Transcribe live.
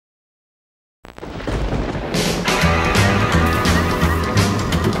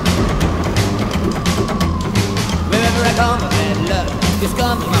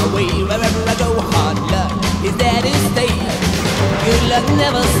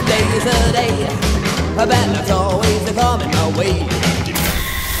yesterday. Bad luck's always coming my way.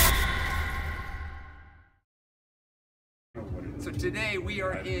 So today we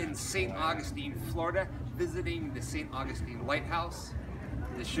are in St. Augustine, Florida, visiting the St. Augustine Lighthouse.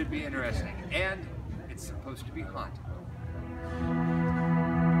 This should be interesting, and it's supposed to be haunted.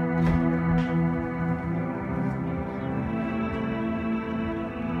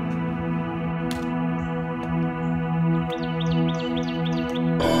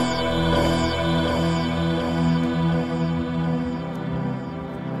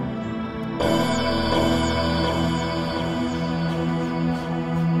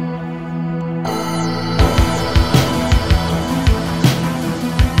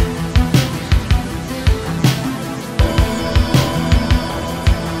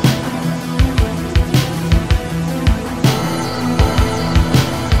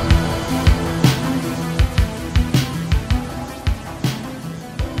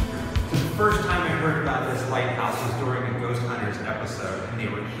 First time I heard about this lighthouse was during a Ghost Hunters episode, and they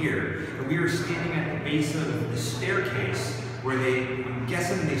were here. And we were standing at the base of the staircase where I'm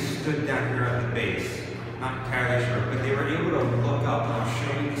guessing they stood down here at the base. Not entirely sure, but they were able to look up, and I'll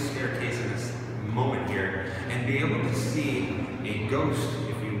show you the staircase in this moment here, and be able to see a ghost,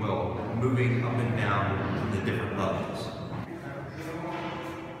 if you will, moving up and down the different levels.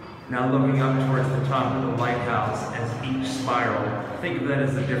 Now looking up towards the top of the lighthouse as each spiral, think of that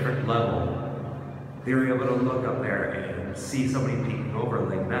as a different level. They were able to look up there and see somebody peeking over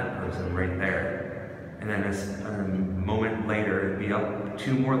like that person right there. And then a moment later, it'd be up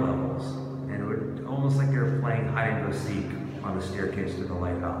 2 more levels. And it would almost like they were playing hide and go seek on the staircase to the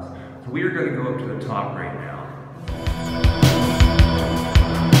lighthouse. So we are going to go up to the top right now.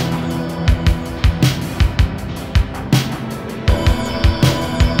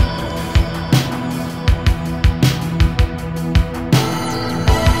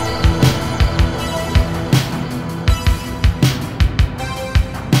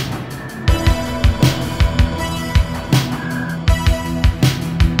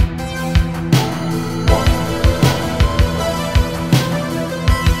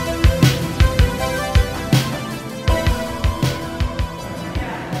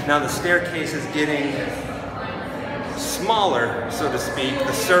 Now the staircase is getting smaller, so to speak.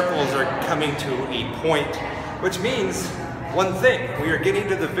 The circles are coming to a point, which means one thing. We are getting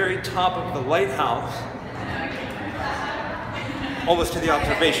to the very top of the lighthouse, almost to the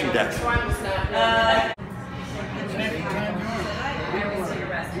observation deck.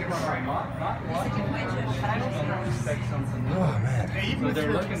 Oh man. Hey, even with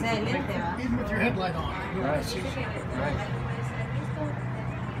your headlight on. Right.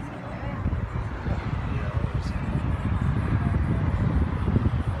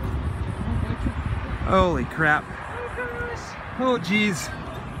 Holy crap. Oh geez.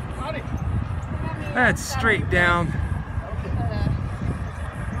 That's straight down.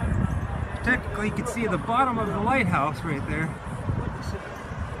 Technically you can see the bottom of the lighthouse right there.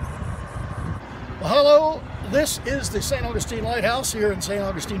 Well, hello, this is the St. Augustine Lighthouse here in St.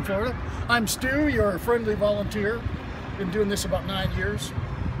 Augustine, Florida. I'm Stu, your friendly volunteer. Been doing this about 9 years.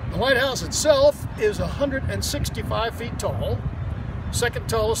 The lighthouse itself is 165 feet tall, second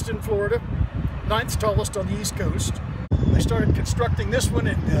tallest in Florida, 9th tallest on the East Coast. They started constructing this one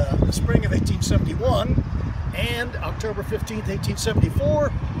in the spring of 1871, and October 15th,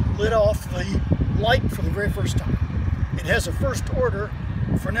 1874, lit off the light for the very first time. It has a first order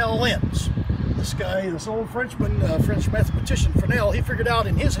Fresnel lens. This guy, this old Frenchman, French mathematician Fresnel, he figured out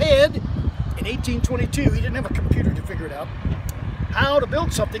in his head in 1822, he didn't have a computer to figure it out, how to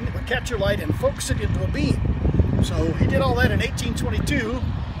build something that would catch your light and focus it into a beam. So he did all that in 1822,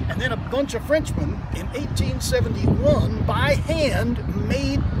 and then a bunch of Frenchmen in 1871 by hand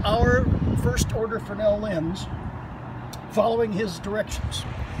made our first order Fresnel lens following his directions.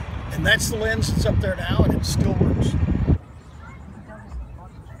 And that's the lens that's up there now, and it still works.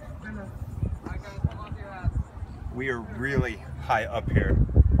 We are really high up here.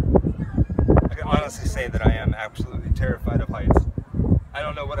 I can honestly say that I am absolutely terrified of heights. I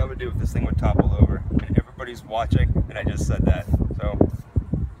don't know what I would do if this thing would topple over. And everybody's watching, and I just said that, so.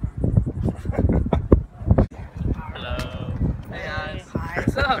 Hello. Hey guys. Hi.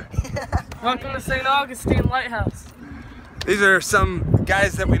 What's up? Welcome to St. Augustine Lighthouse. These are some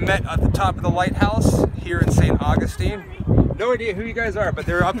guys that we met at the top of the lighthouse here in St. Augustine. No idea who you guys are, but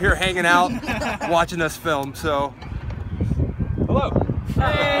they're up here hanging out, watching us film, so. Hello.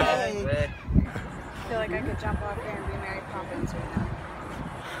 Hey. I feel like I could jump off here and be Mary Poppins right now.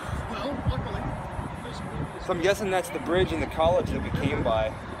 Well, luckily. So I'm guessing that's the bridge in the college that we came by,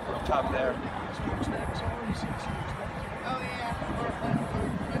 up top there. Oh yeah.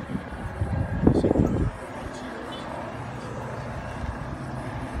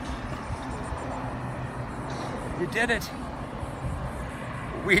 did it.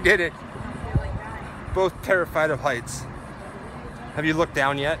 We did it. Both terrified of heights. Have you looked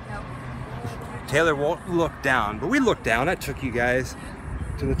down yet? No. Taylor won't look down, but we looked down. I took you guys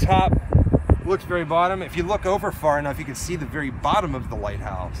to the top. Looks very bottom. If you look over far enough, you can see the very bottom of the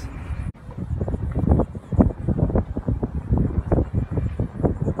lighthouse.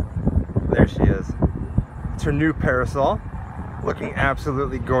 There she is. It's her new parasol. Looking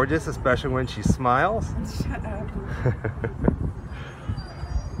absolutely gorgeous, especially when she smiles. Shut up.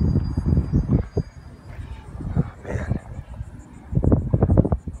 Man.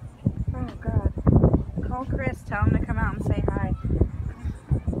 Oh God. Call Chris, tell him to come out and say hi.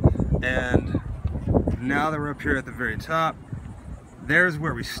 And now that we're up here at the very top, there's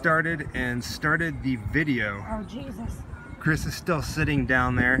where we started the video. Oh Jesus. Chris is still sitting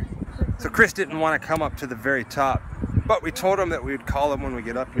down there. So Chris didn't want to come up to the very top, but we told him that we would call him when we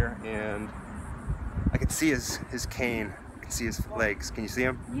get up here, and I can see his cane. I can see his legs. Can you see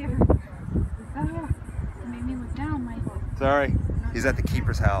him? Yeah. Oh yeah. You made me look down, Michael. Sorry. He's at the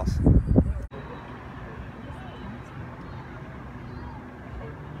keeper's house.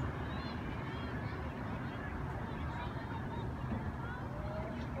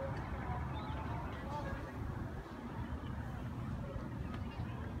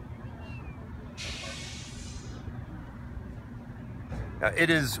 Now,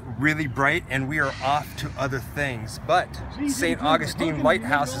 it is really bright and we are off to other things, but St. Augustine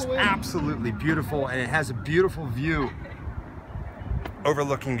Lighthouse is absolutely beautiful and it has a beautiful view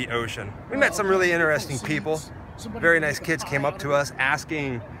overlooking the ocean. We met some really interesting people. Very nice kids came up to us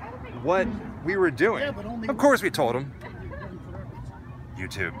asking what we were doing. Of course we told them.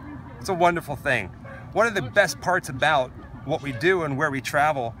 YouTube. It's a wonderful thing. One of the best parts about what we do and where we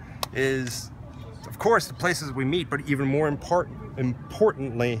travel is, of course, the places we meet, but even more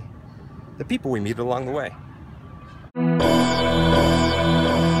importantly, the people we meet along the way.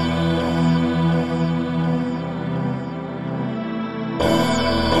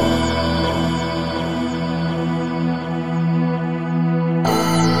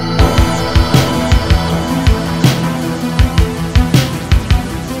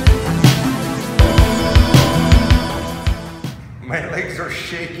 My legs are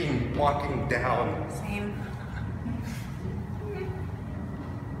shaking walking down. Same.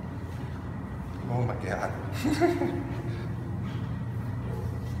 Oh my God.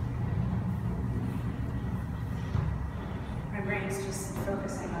 My brain's just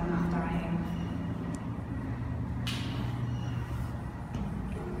focusing on